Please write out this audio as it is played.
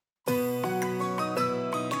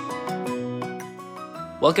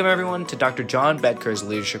Welcome everyone to Dr. John Bedker's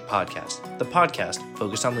Leadership Podcast, the podcast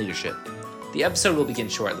focused on leadership. The episode will begin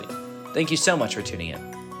shortly. Thank you so much for tuning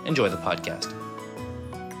in. Enjoy the podcast.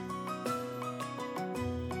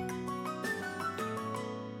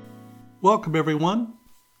 Welcome everyone.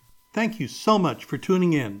 Thank you so much for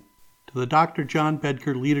tuning in to the Dr. John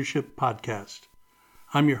Bedker Leadership Podcast.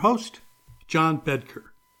 I'm your host, John Bedker.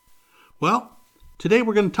 Well, today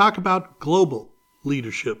we're going to talk about global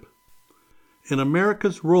leadership and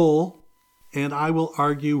America's role, and I will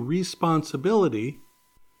argue responsibility,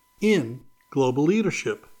 in global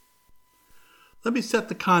leadership. Let me set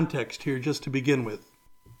the context here just to begin with.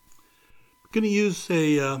 I'm going to use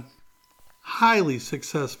a highly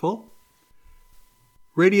successful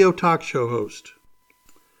radio talk show host.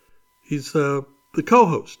 He's the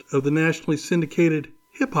co-host of the nationally syndicated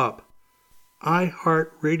hip-hop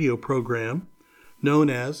iHeartRadio program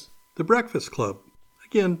known as The Breakfast Club.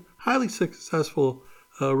 Again, highly successful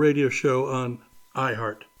radio show on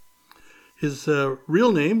iHeart. His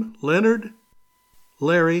real name, Leonard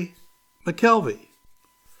Larry McKelvey,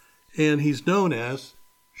 and he's known as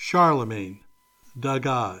Charlemagne Tha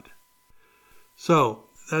God. So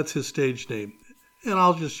that's his stage name, and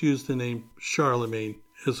I'll just use the name Charlemagne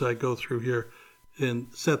as I go through here and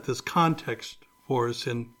set this context for us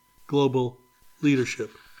in global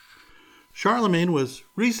leadership. Charlemagne was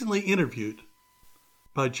recently interviewed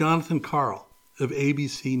by Jonathan Karl of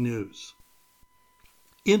ABC News.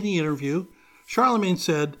 In the interview, Charlemagne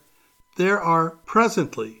said, "There are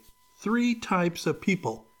presently three types of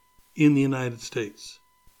people in the United States: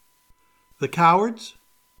 the cowards,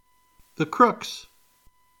 the crooks,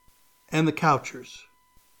 and the couchers."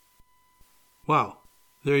 Wow,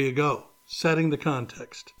 there you go, setting the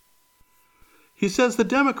context. He says the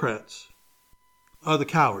Democrats are the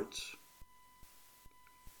cowards.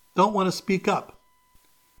 Don't want to speak up.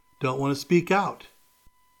 Don't want to speak out.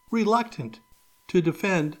 Reluctant to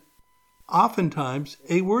defend, oftentimes,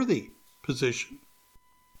 a worthy position.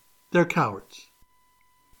 They're cowards.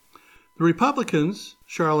 The Republicans,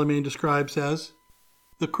 Charlemagne describes as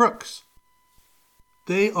the crooks.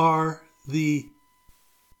 They are the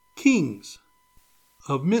kings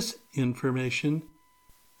of misinformation,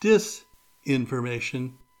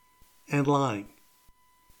 disinformation, and lying.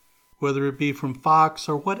 Whether it be from Fox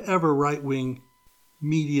or whatever right-wing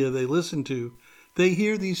media they listen to, they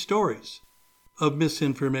hear these stories of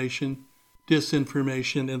misinformation,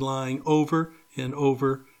 disinformation, and lying over and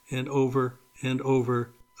over and over and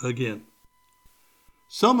over again.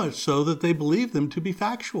 So much so that they believe them to be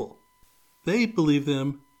factual. They believe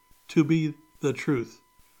them to be the truth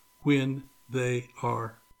when they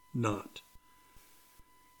are not.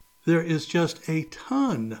 There is just a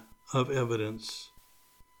ton of evidence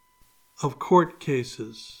of court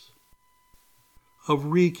cases, of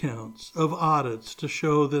recounts, of audits to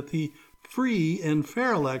show that the free and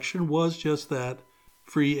fair election was just that,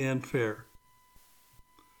 free and fair.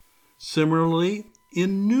 Similarly,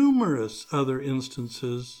 in numerous other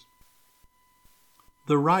instances,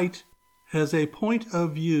 the right has a point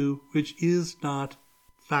of view which is not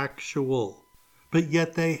factual, but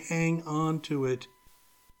yet they hang on to it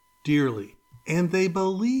dearly, and they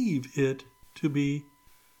believe it to be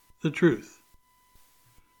the truth.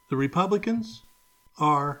 The Republicans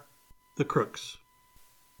are the crooks.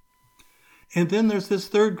 And then there's this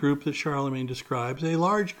third group that Charlemagne describes, a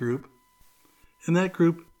large group, and that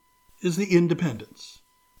group is the independents.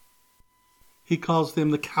 He calls them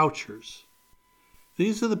the couchers.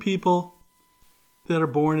 These are the people that are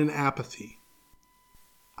born in apathy.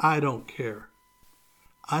 I don't care.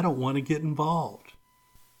 I don't want to get involved.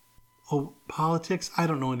 Oh, politics? I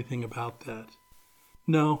don't know anything about that.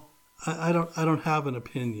 No, I don't have an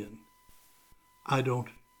opinion. I don't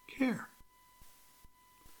care.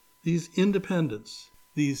 These independents,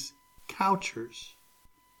 these couchers,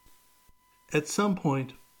 at some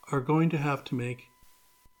point are going to have to make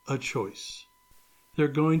a choice. They're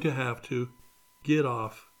going to have to get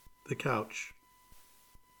off the couch.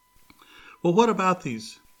 Well, what about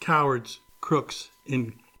these cowards, crooks,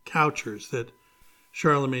 and couchers that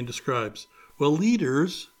Charlemagne describes? Well,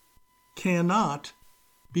 leaders cannot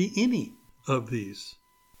be any of these.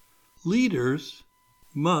 Leaders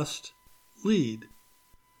must lead.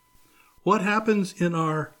 What happens in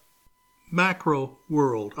our macro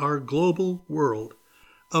world, our global world,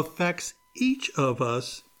 affects each of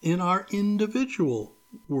us in our individual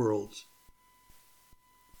worlds.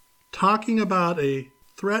 Talking about a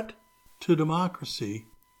threat to democracy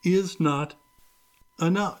is not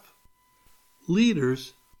enough.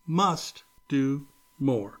 Leaders must do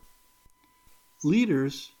more.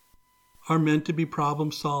 Leaders are meant to be problem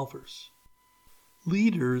solvers.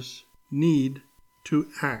 Leaders need to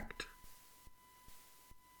act.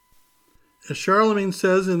 As Charlemagne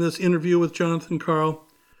says in this interview with Jonathan Karl,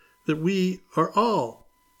 that we are all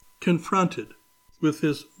confronted with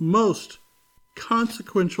this most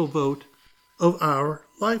consequential vote of our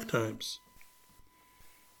lifetimes.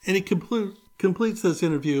 And he completes this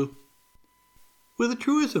interview with a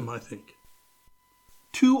truism, I think.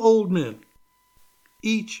 Two old men,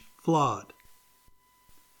 each flawed.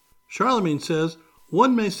 Charlemagne says,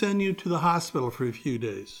 one may send you to the hospital for a few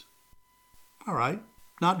days. All right,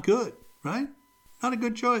 not good, right? Not a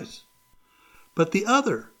good choice. But the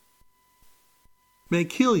other may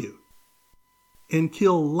kill you and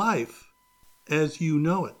kill life as you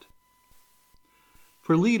know it.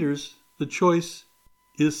 For leaders, the choice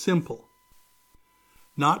is simple.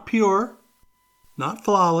 Not pure, not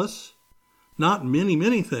flawless, not many,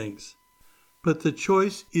 many things, but the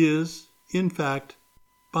choice is, in fact,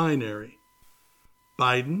 binary.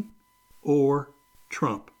 Biden or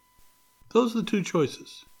Trump. Those are the two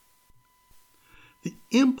choices. The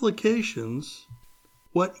implications,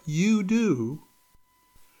 what you do,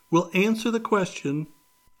 will answer the question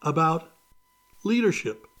about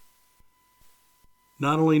leadership,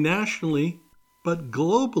 not only nationally, but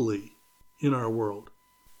globally in our world.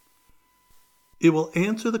 It will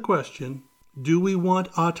answer the question, do we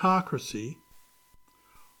want autocracy,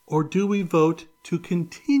 or do we vote to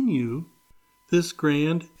continue this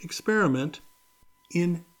grand experiment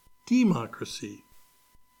in democracy?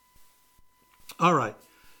 All right,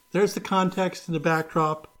 there's the context and the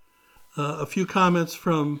backdrop. A few comments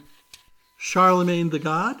from Charlemagne Tha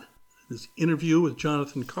God, this interview with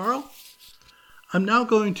Jonathan Karl. I'm now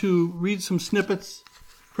going to read some snippets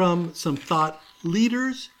from some thought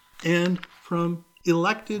leaders and from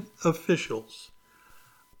elected officials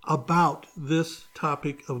about this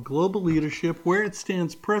topic of global leadership, where it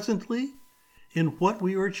stands presently, and what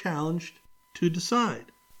we are challenged to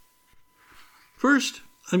decide. First,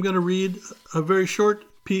 I'm going to read a very short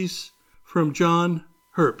piece from John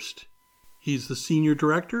Herbst. He's the Senior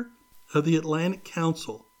Director of the Atlantic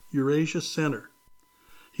Council, Eurasia Center.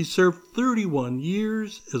 He served 31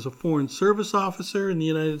 years as a Foreign Service Officer in the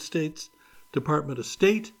United States Department of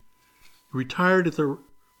State, retired at the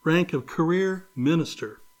rank of Career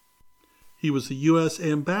Minister. He was the U.S.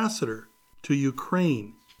 Ambassador to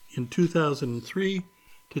Ukraine in 2003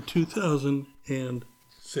 to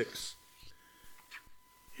 2006.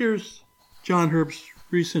 Here's John Herbst's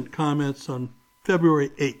recent comments on February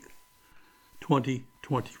 8th,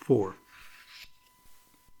 2024.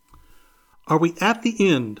 Are we at the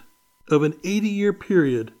end of an 80-year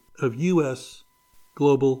period of U.S.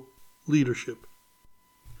 global leadership?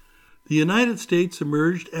 The United States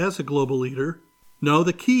emerged as a global leader, no,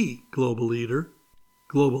 the key global leader,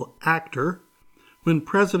 global actor, when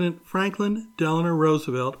President Franklin Delano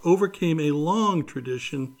Roosevelt overcame a long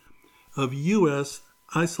tradition of U.S.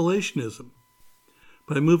 isolationism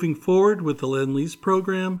by moving forward with the Lend-Lease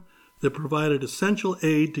program that provided essential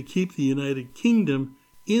aid to keep the United Kingdom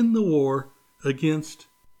in the war against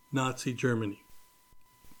Nazi Germany.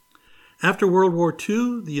 After World War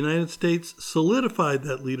II, the United States solidified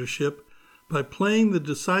that leadership by playing the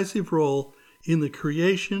decisive role in the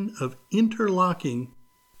creation of interlocking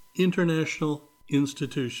international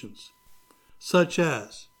institutions, such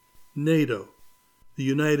as NATO, the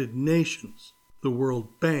United Nations, the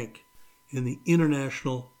World Bank, and the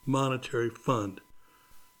International Monetary Fund,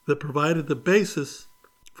 that provided the basis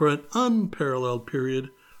for an unparalleled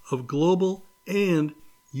period of global and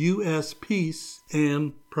U.S. peace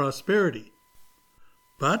and prosperity.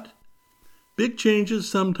 But big changes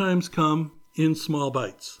sometimes come in small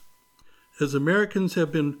bites, as Americans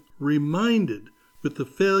have been reminded with the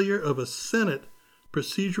failure of a Senate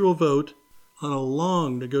procedural vote on a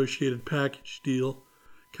long negotiated package deal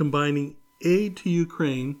combining aid to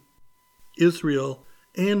Ukraine, Israel,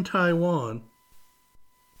 and Taiwan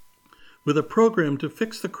with a program to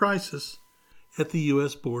fix the crisis at the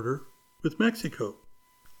U.S. border with Mexico.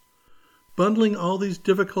 Bundling all these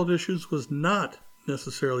difficult issues was not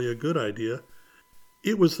necessarily a good idea.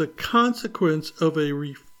 It was the consequence of a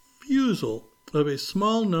refusal of a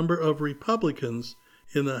small number of Republicans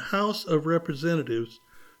in the House of Representatives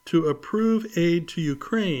to approve aid to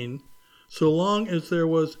Ukraine so long as there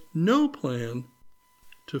was no plan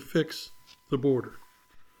to fix the border.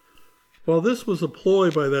 While this was a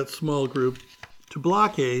ploy by that small group to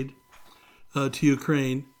block aid to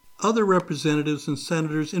Ukraine, other representatives and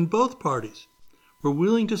senators in both parties were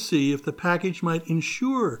willing to see if the package might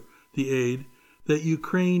ensure the aid that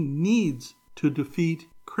Ukraine needs to defeat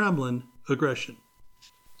Kremlin aggression.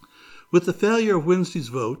 With the failure of Wednesday's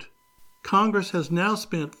vote, Congress has now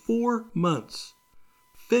spent 4 months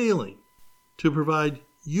failing to provide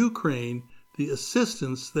Ukraine the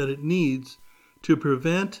assistance that it needs to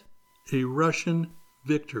prevent a Russian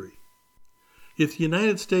victory. If the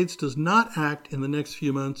United States does not act in the next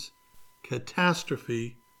few months,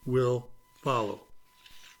 catastrophe will follow.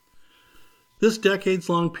 This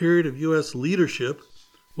decades-long period of U.S. leadership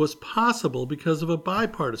was possible because of a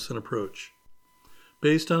bipartisan approach,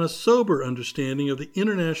 based on a sober understanding of the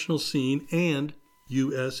international scene and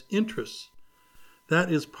U.S. interests.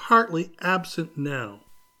 That is partly absent now.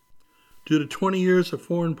 Due to 20 years of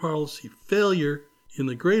foreign policy failure in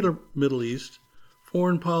the greater Middle East,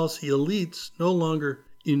 foreign policy elites no longer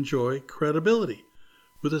enjoy credibility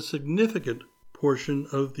with a significant portion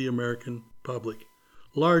of the American public,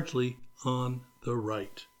 largely on the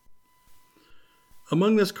right.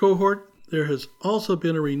 Among this cohort, there has also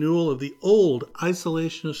been a renewal of the old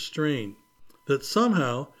isolationist strain that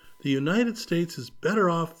somehow the United States is better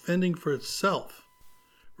off fending for itself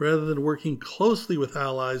rather than working closely with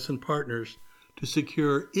allies and partners to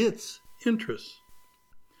secure its interests.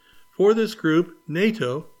 For this group,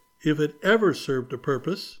 NATO, if it ever served a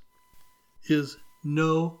purpose, is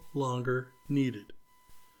no longer needed.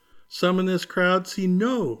 Some in this crowd see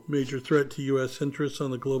no major threat to U.S. interests on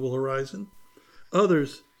the global horizon.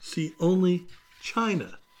 Others see only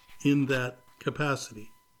China in that capacity.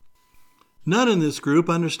 None in this group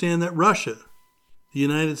understand that Russia, the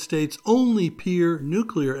United States' only peer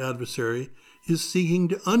nuclear adversary, is seeking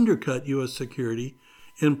to undercut U.S. security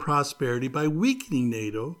and prosperity by weakening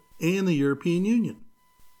NATO and the European Union,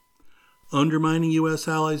 undermining U.S.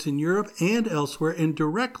 allies in Europe and elsewhere, and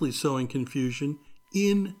directly sowing confusion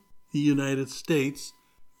in the United States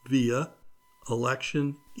via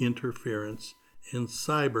election interference and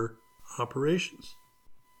cyber operations.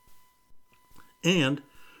 And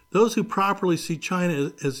those who properly see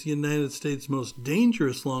China as the United States' most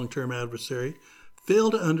dangerous long-term adversary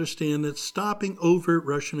fail to understand that stopping overt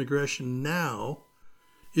Russian aggression now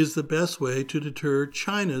is the best way to deter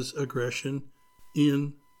China's aggression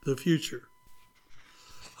in the future.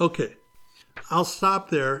 Okay, I'll stop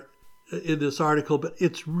there in this article, but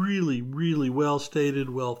it's really, really well stated,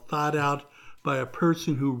 well thought out by a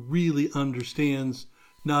person who really understands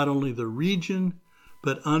not only the region,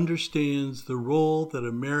 but understands the role that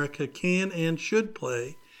America can and should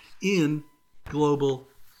play in global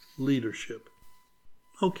leadership.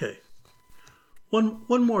 Okay, one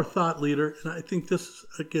more thought leader, and I think this is,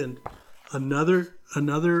 again, another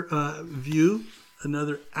view,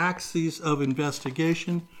 another axis of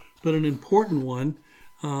investigation, but an important one.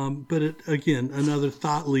 But another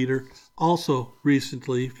thought leader, also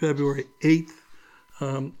recently, February 8th.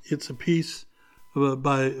 It's a piece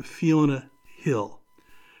by Fiona Hill.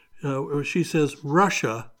 Where she says,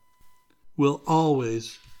 Russia will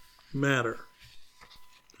always matter.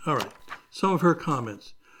 All right, some of her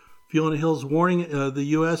comments. Fiona Hill's warning the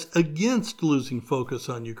U.S. against losing focus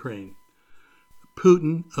on Ukraine.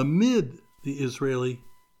 Putin amid the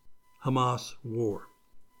Israeli-Hamas war.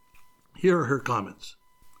 Here are her comments.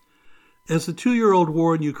 As the 2-year-old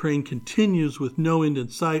war in Ukraine continues with no end in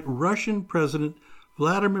sight, Russian President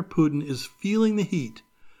Vladimir Putin is feeling the heat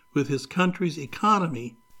with his country's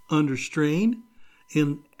economy under strain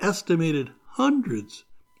and estimated hundreds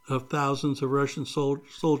of thousands of Russian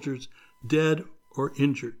soldiers dead or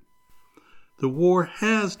injured. The war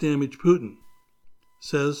has damaged Putin,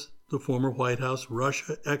 says the former White House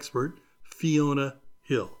Russia expert Fiona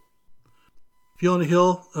Hill. Fiona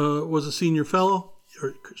Hill was a senior fellow,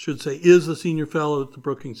 or should say is a senior fellow at the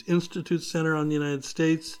Brookings Institute Center on the United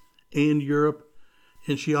States and Europe,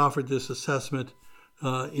 and she offered this assessment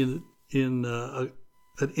in an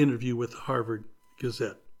interview with the Harvard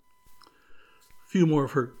Gazette. A few more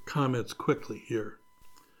of her comments quickly here.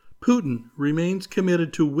 Putin remains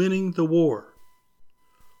committed to winning the war,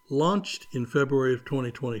 launched in February of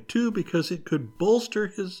 2022 because it could bolster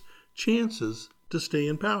his chances to stay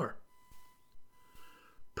in power.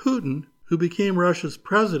 Putin, who became Russia's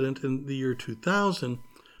president in the year 2000,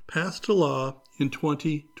 passed a law in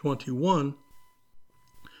 2021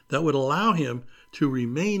 that would allow him to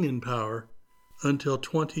remain in power until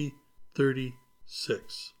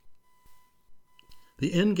 2036.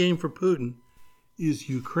 The end game for Putin is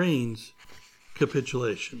Ukraine's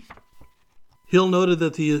capitulation. Hill noted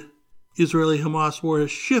that the Israeli-Hamas war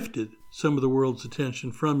has shifted some of the world's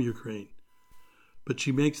attention from Ukraine, but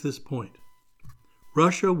she makes this point.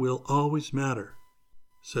 Russia will always matter,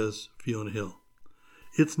 says Fiona Hill.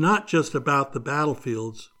 It's not just about the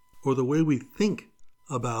battlefields or the way we think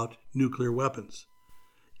about nuclear weapons.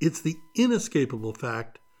 It's the inescapable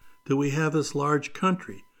fact that we have this large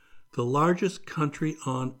country, the largest country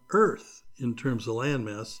on Earth in terms of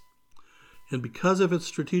landmass, And because of its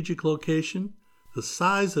strategic location, the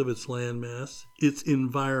size of its landmass, its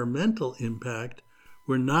environmental impact,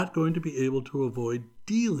 we're not going to be able to avoid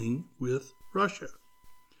dealing with Russia.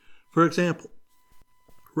 For example,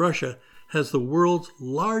 Russia has the world's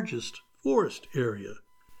largest forest area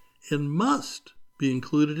and must be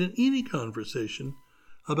included in any conversation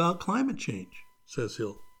about climate change, says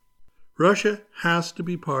Hill. Russia has to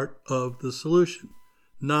be part of the solution,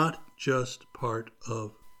 not just part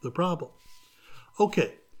of the problem.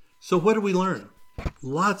 Okay, so what do we learn?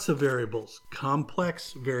 Lots of variables,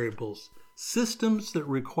 complex variables, systems that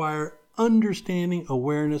require understanding,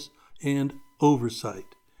 awareness, and oversight.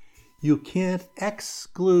 You can't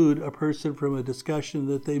exclude a person from a discussion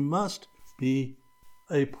that they must be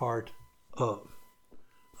a part of.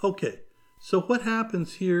 Okay, so what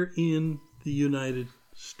happens here in the United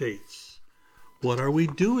States? What are we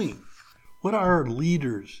doing? What are our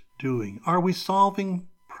leaders doing? Are we solving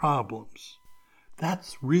problems?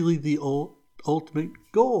 That's really the ultimate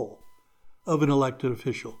goal of an elected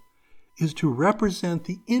official, is to represent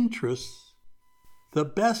the interests, the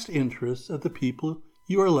best interests of the people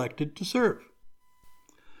you are elected to serve.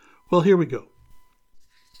 Well, here we go.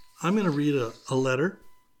 I'm going to read a letter.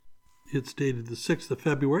 It's dated the 6th of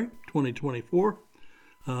February, 2024.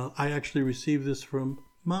 I actually received this from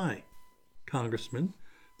my congressman,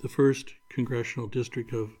 the 1st Congressional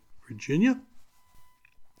District of Virginia.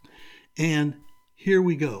 And here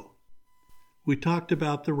we go. We talked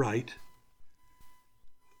about the right,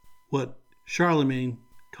 what Charlemagne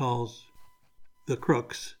calls the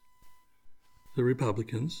crooks, the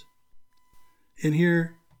Republicans. And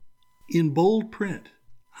here, in bold print,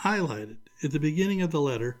 highlighted at the beginning of the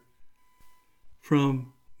letter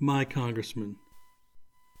from my congressman,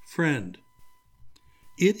 friend,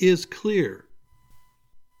 it is clear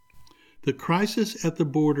the crisis at the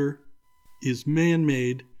border is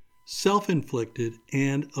man-made, self-inflicted,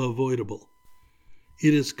 and avoidable.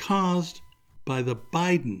 It is caused by the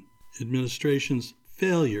Biden administration's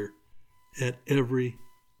failure at every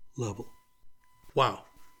level. Wow.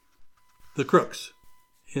 The crooks.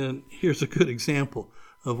 And here's a good example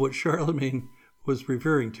of what Charlemagne was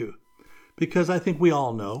referring to. Because I think we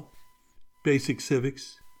all know, basic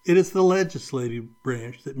civics, it is the legislative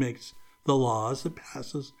branch that makes the laws, that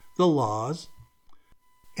passes the laws,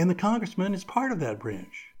 and the congressman is part of that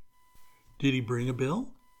branch. Did he bring a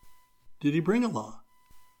bill? Did he bring a law?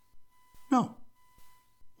 No.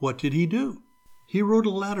 What did he do? He wrote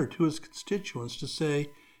a letter to his constituents to say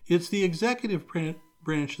it's the executive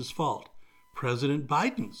branch's fault, President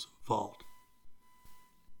Biden's fault.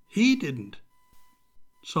 He didn't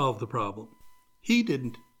solve the problem. He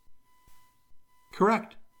didn't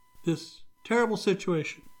correct this terrible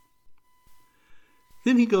situation.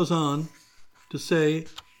 Then he goes on to say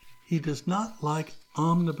he does not like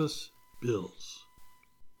omnibus bills.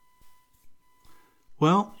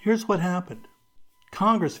 Well, here's what happened.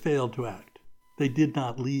 Congress failed to act. They did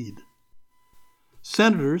not lead.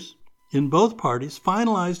 Senators in both parties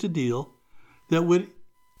finalized a deal that would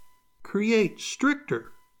create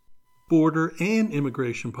stricter border and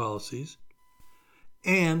immigration policies,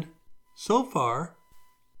 and so far,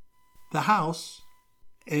 the House,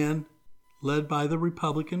 and led by the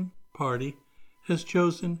Republican Party, has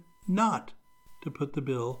chosen not to put the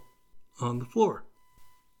bill on the floor.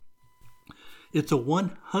 It's a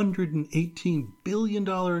 $118 billion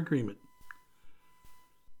agreement,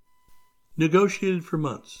 negotiated for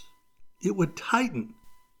months. It would tighten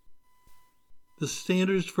the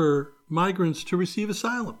standards for migrants to receive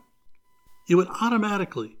asylum. It would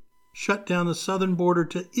automatically shut down the southern border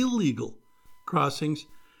to illegal crossings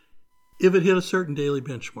if it hit a certain daily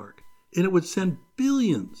benchmark. And it would send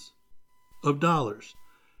billions of dollars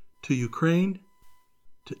to Ukraine,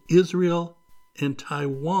 to Israel, and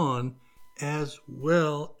Taiwan, as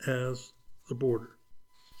well as the border.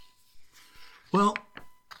 Well,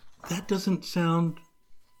 that doesn't sound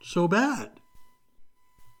so bad.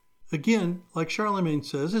 Again, like Charlemagne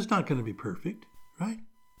says, it's not going to be perfect, right?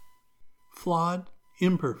 Flawed,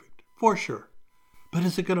 imperfect, for sure. But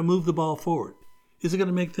is it going to move the ball forward? Is it going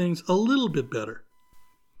to make things a little bit better?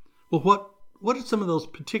 Well, what are some of those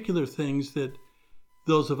particular things that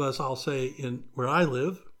those of us, I'll say, in where I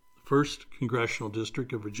live, 1st Congressional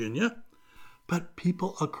District of Virginia, but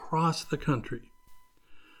people across the country?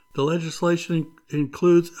 The legislation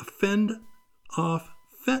includes a Fend-Off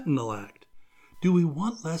Fentanyl Act. Do we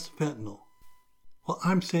want less fentanyl? Well,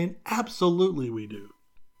 I'm saying absolutely we do.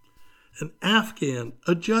 An Afghan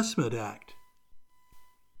Adjustment Act.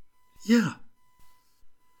 Yeah.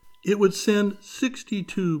 It would send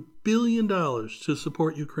 $62 billion to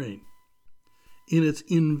support Ukraine in its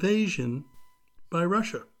invasion by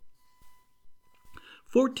Russia.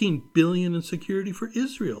 $14 billion in security for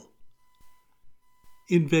Israel,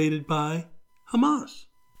 invaded by Hamas.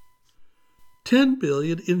 $10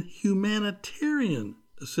 billion in humanitarian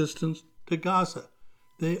assistance to Gaza.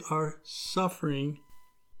 They are suffering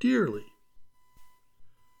dearly.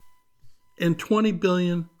 And $20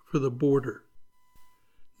 billion for the border.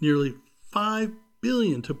 Nearly $5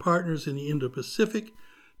 billion to partners in the Indo-Pacific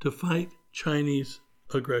to fight Chinese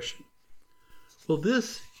aggression. Well,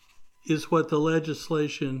 this is what the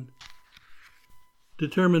legislation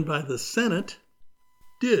determined by the Senate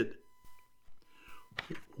did.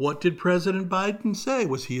 What did President Biden say?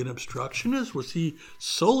 Was he an obstructionist? Was he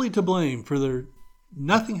solely to blame for there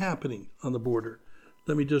nothing happening on the border?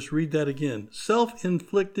 Let me just read that again.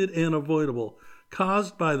 Self-inflicted and avoidable,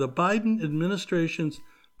 caused by the Biden administration's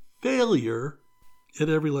failure at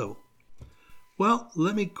every level. Well,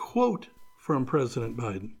 let me quote from President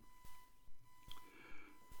Biden.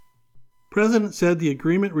 President said the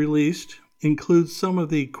agreement released includes some of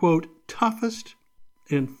the, quote, toughest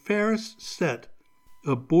and fairest set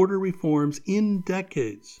of border reforms in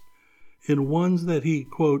decades, and ones that he,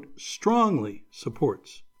 quote, strongly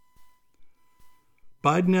supports.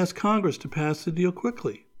 Biden asked Congress to pass the deal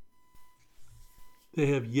quickly. They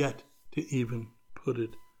have yet to even put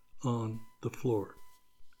it on the floor.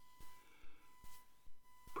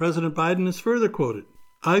 President Biden is further quoted,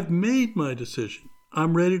 "I've made my decision.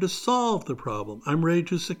 I'm ready to solve the problem. I'm ready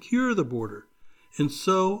to secure the border. And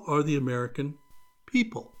so are the American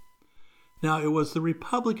people." Now, it was the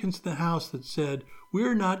Republicans in the House that said,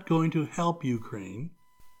 we're not going to help Ukraine,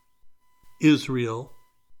 Israel,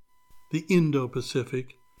 the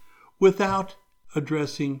Indo-Pacific, without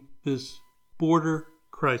addressing this border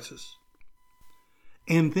crisis.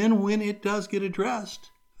 And then when it does get addressed,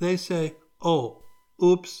 they say, oh,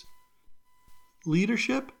 oops,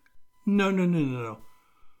 leadership? No.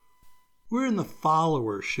 We're in the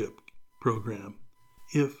followership program.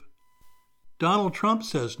 If Donald Trump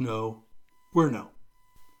says no, we're no.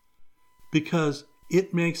 Because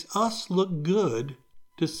it makes us look good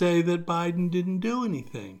to say that Biden didn't do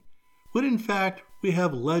anything, when in fact we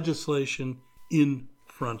have legislation in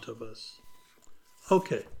front of us.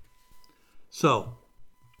 Okay, so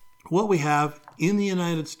what we have in the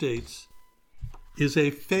United States is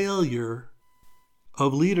a failure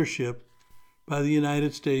of leadership by the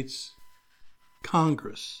United States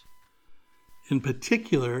Congress. In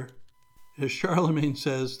particular, as Charlemagne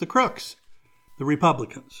says, the crooks, the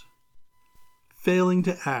Republicans, failing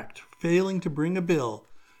to act, failing to bring a bill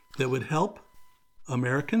that would help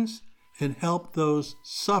Americans and help those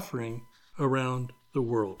suffering around the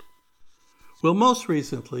world. Well, most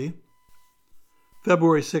recently,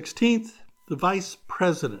 February 16th, the Vice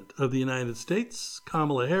President of the United States,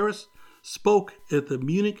 Kamala Harris, spoke at the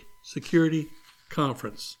Munich Security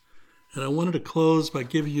Conference. And I wanted to close by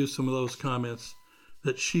giving you some of those comments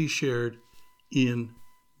that she shared in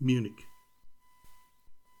Munich.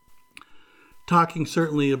 Talking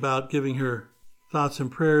certainly about giving her thoughts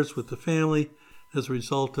and prayers with the family as a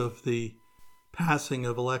result of the passing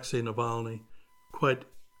of Alexei Navalny.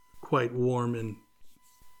 Quite warm and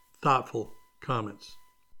thoughtful comments.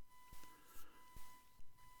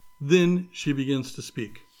 Then she begins to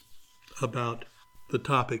speak about the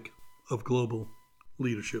topic of global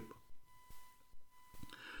leadership.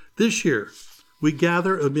 This year, we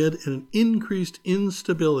gather amid an increased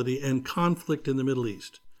instability and conflict in the Middle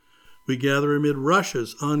East. We gather amid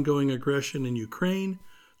Russia's ongoing aggression in Ukraine,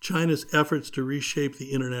 China's efforts to reshape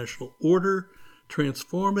the international order,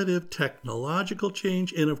 transformative technological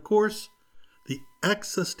change, and of course, the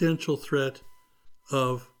existential threat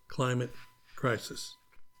of climate crisis.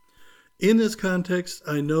 In this context,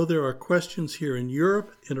 I know there are questions here in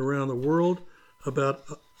Europe and around the world about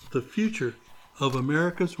the future of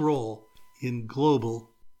America's role in global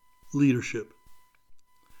leadership.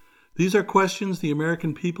 These are questions the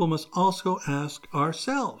American people must also ask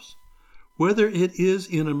ourselves, whether it is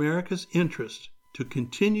in America's interest to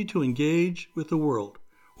continue to engage with the world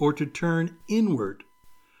or to turn inward,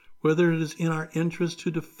 whether it is in our interest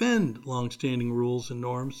to defend long-standing rules and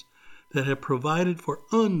norms that have provided for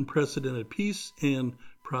unprecedented peace and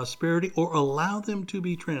prosperity or allow them to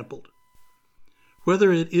be trampled,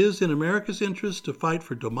 whether it is in America's interest to fight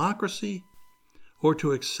for democracy or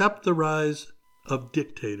to accept the rise of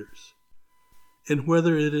dictators, and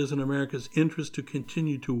whether it is in America's interest to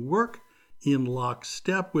continue to work in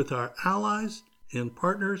lockstep with our allies and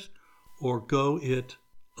partners or go it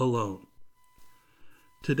alone.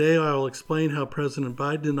 Today I will explain how President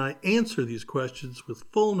Biden and I answer these questions with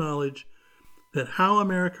full knowledge that how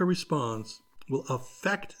America responds will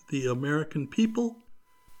affect the American people,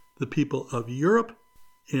 the people of Europe,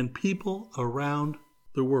 and people around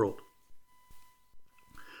the world.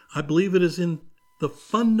 I believe it is in the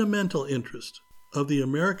fundamental interest of the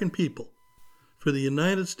American people for the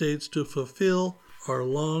United States to fulfill our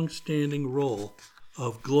long-standing role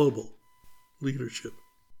of global leadership.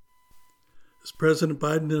 As President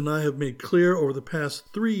Biden and I have made clear over the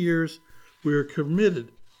past 3 years, we are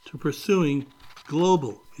committed to pursuing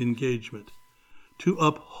global engagement, to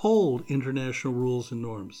uphold international rules and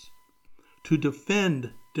norms, to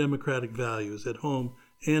defend democratic values at home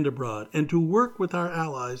and abroad, and to work with our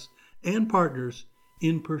allies and partners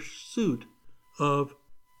in pursuit of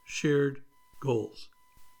shared goals.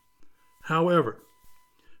 However,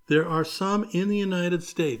 there are some in the United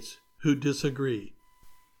States who disagree.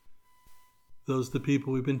 Those are the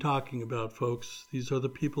people we've been talking about, folks. These are the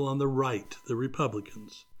people on the right, the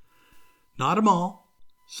Republicans. Not them all.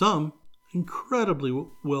 Some incredibly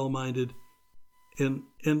well-minded and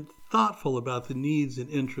thoughtful about the needs and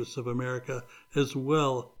interests of America as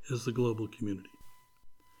well as the global community.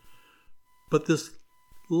 But this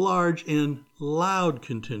large and loud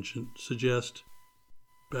contingent suggests,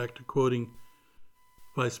 back to quoting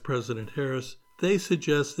Vice President Harris, they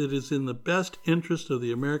suggest that it is in the best interest of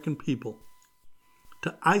the American people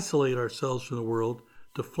to isolate ourselves from the world,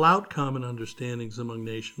 to flout common understandings among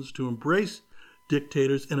nations, to embrace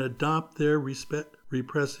dictators and adopt their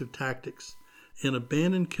repressive tactics, and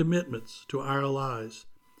abandon commitments to our allies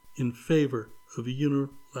in favor of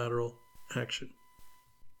unilateral action.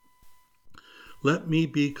 Let me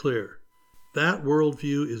be clear. That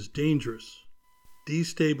worldview is dangerous,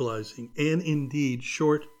 destabilizing, and indeed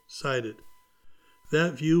short-sighted.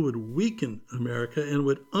 That view would weaken America and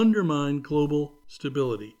would undermine global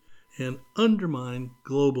stability and undermine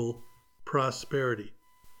global prosperity.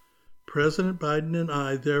 President Biden and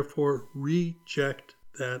I therefore reject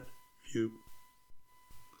that view.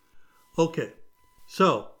 Okay,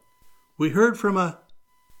 so we heard from a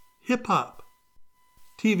hip-hop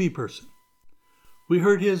TV person. We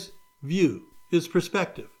heard his view, his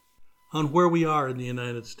perspective on where we are in the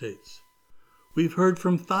United States. We've heard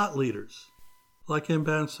from thought leaders like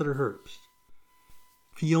Ambassador Herbst,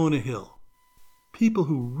 Fiona Hill, people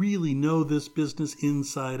who really know this business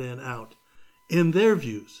inside and out, and their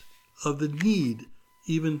views of the need,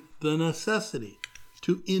 even the necessity,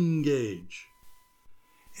 to engage.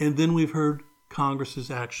 And then we've heard Congress's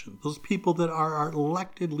action, those people that are our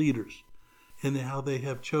elected leaders, and how they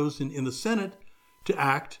have chosen in the Senate to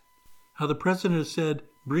act, how the president has said,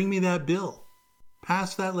 bring me that bill,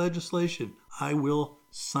 pass that legislation, I will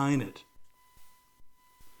sign it.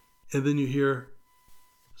 And then you hear,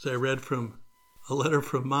 as I read from a letter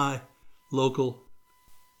from my local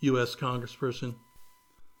U.S. congressperson,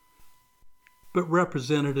 but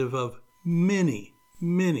representative of many,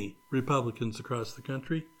 many Republicans across the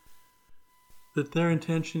country, that their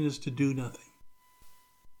intention is to do nothing,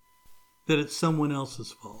 that it's someone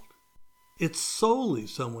else's fault. It's solely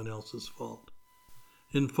someone else's fault.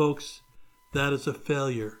 And folks, that is a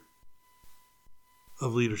failure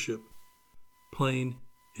of leadership, plain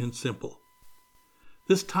and simple.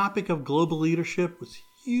 This topic of global leadership was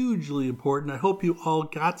hugely important. I hope you all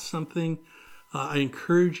got something. I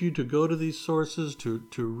encourage you to go to these sources, to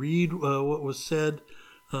read what was said.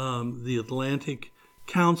 The Atlantic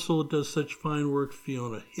Council does such fine work.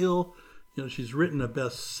 Fiona Hill, she's written a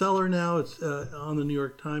bestseller now. It's on the New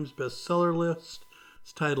York Times bestseller list.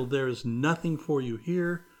 It's titled "There Is Nothing for You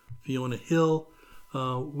Here." Fiona Hill.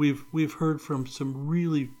 We've heard from some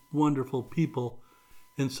really wonderful people,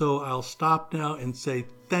 and so I'll stop now and say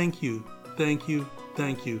thank you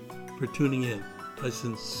for tuning in. I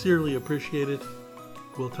sincerely appreciate it.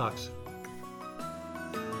 We'll talk soon.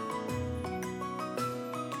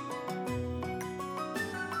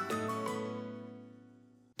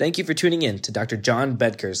 Thank you for tuning in to Dr. John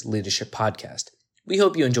Bedker's Leadership Podcast. We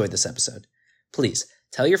hope you enjoyed this episode. Please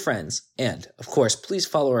tell your friends, and, of course, please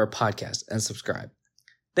follow our podcast and subscribe.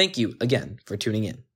 Thank you again for tuning in.